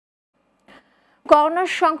Corona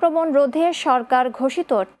সংক্রমণ রোধে সরকার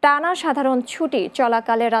ঘোষিত টানা সাধারণ ছুটি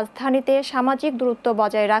চলাকালে রাজধানীতে সামাজিক দূরত্ব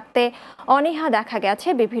বজায় রাখতে অনীহা দেখা গেছে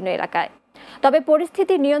বিভিন্ন এলাকায়। তবে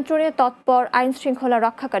পরিস্থিতি নিয়ন্ত্রণে তৎপর আইনশৃঙ্খলা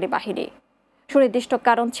রক্ষাকারী বাহিনী। সুনির্দিষ্ট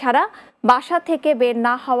কারণ ছাড়া বাসা থেকে বের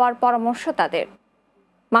না হওয়ার পরামর্শ তাদের।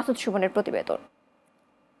 মাসুদ সুমনের প্রতিবেদন।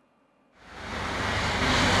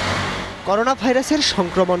 করোনা ভাইরাসের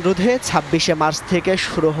সংক্রমণ রোধে ২৬শে মার্চ থেকে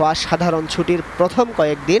শুরু হওয়া সাধারণ ছুটির প্রথম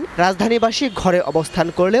কয়েকদিন রাজধানীবাসী ঘরে অবস্থান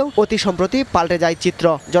করলেও অতি সম্প্রতি পাল্টে যায় চিত্র।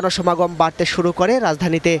 জনসমাগম বাড়তে শুরু করে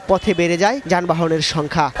রাজধানীতে, পথে বেড়ে যায় যানবাহনের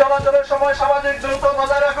সংখ্যা।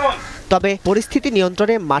 তবে পরিস্থিতি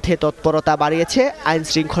নিয়ন্ত্রণে মাঠে তৎপরতা বাড়িয়েছে আইন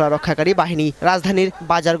শৃঙ্খলা রক্ষাকারী বাহিনী। রাজধানীর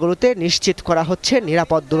বাজারগুলোতে নিশ্চিত করা হচ্ছে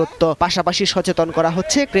নিরাপদ দূরত্ব, পাশাপাশি সচেতন করা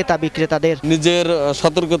হচ্ছে ক্রেতা বিক্রেতাদের। নিজের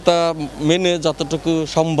সতর্কতা মেনে যতটুকু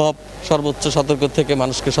সম্ভব সর্বোচ্চ সতর্ক থেকে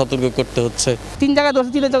মানুষকে সতর্ক করতে হচ্ছে। 3 জায়গায়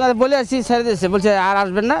 3 জায়গায় বলে আসছি, ছেড়ে দিয়েছে, বলছে আর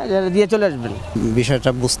আসবেন না, দিয়ে চলে আসবেন। বিষয়টা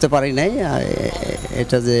বুঝতে পারি নাই,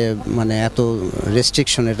 এটা যে মানে এত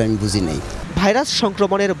রেস্ট্রিকশন এটা আমি বুঝি নাই। ভাইরাস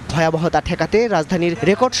সংক্রমণের ভয়াবহতা ঠেকাতে রাজধানীর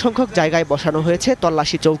রেকর্ড সংখ্যক জায়গায় বসানো হয়েছে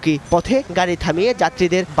তল্লাশি চৌকি। পথে গাড়ি থামিয়ে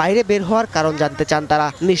যাত্রীদের বাইরে বের হওয়ার কারণ জানতে চান তারা।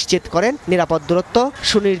 নিশ্চিত করেন নিরাপদ দূরত্ব,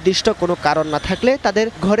 সুনির্দিষ্ট কোনো কারণ না থাকলে তাদের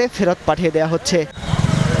ঘরে ফেরত পাঠিয়ে দেওয়া হচ্ছে।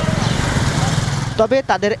 তবে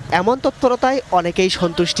তাদের এমন তৎপরতায় অনেকেই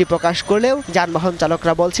সন্তুষ্টি প্রকাশ করলেও যানবাহন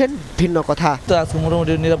চালকরা বলছেন ভিন্ন কথা। তো আজকে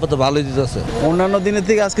মোটামুটি নিরাপত্তা ভালোই দিতেছে, অন্যান্য দিনের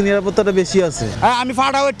থেকে আজকে নিরাপত্তাটা বেশি আছে। আমি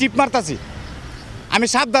ফাটা হয়ে টিপ মারতাছি, আমি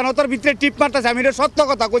সাবধানতার ভিতরে টিপ মারতাছি, আমি এটা সত্য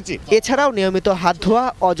কথা কইছি। এছাড়াও নিয়মিত হাত ধোয়া,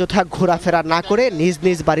 অযথা ঘোরাফেরা না করে নিজ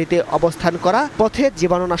নিজ বাড়িতে অবস্থান করা, পথে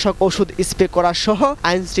জীবাণুনাশক ওষুধ স্প্রে করা সহ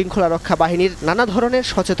আইন শৃঙ্খলা রক্ষা বাহিনীর নানা ধরনের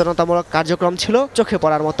সচেতনতামূলক কার্যক্রম ছিল চোখে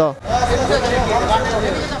পড়ার মতো।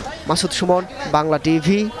 মাসুদ সুমন, বাংলা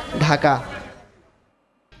টিভি, ঢাকা।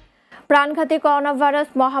 প্রাণঘাতী করোনা ভাইরাস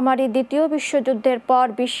মহামারী দ্বিতীয় বিশ্বযুদ্ধের পর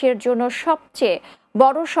বিশ্বের জন্য সবচেয়ে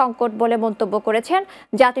বড় সংকট বলে মন্তব্য করেছেন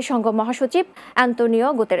জাতিসংঘ মহাসচিব অ্যান্তোনিও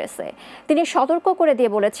গুতেরেসে। তিনি সতর্ক করে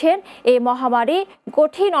দিয়ে বলেছেন, এই মহামারী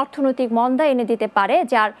কঠিন অর্থনৈতিক মন্দা এনে দিতে পারে,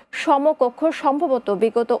 যার সমকক্ষ সম্ভবত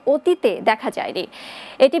বিগত অতীতে দেখা যায়নি।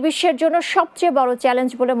 এটি বিশ্বের জন্য সবচেয়ে বড়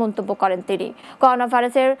চ্যালেঞ্জ বলে মন্তব্য করেন তিনি। করোনা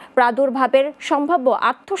ভাইরাসের প্রাদুর্ভাবের সম্ভাব্য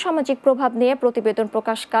আর্থসামাজিক প্রভাব নিয়ে প্রতিবেদন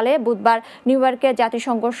প্রকাশকালে বুধবার নিউ ইয়র্কের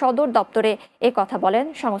জাতিসংঘ সদর দপ্তরে কথা বলেন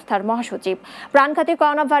সংস্থার মহাসচিব। প্রাণঘাতী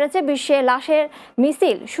করোনা ভাইরাসে বিশ্বে লাশের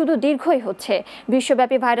মিছিল শুধু দীর্ঘই হচ্ছে।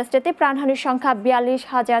 বিশ্বব্যাপী ভাইরাসটিতে প্রাণহানির সংখ্যা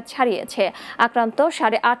 ৪২,০০০ ছাড়িয়েছে। আক্রান্ত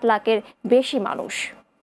 ৮.৫ লাখের বেশি মানুষ।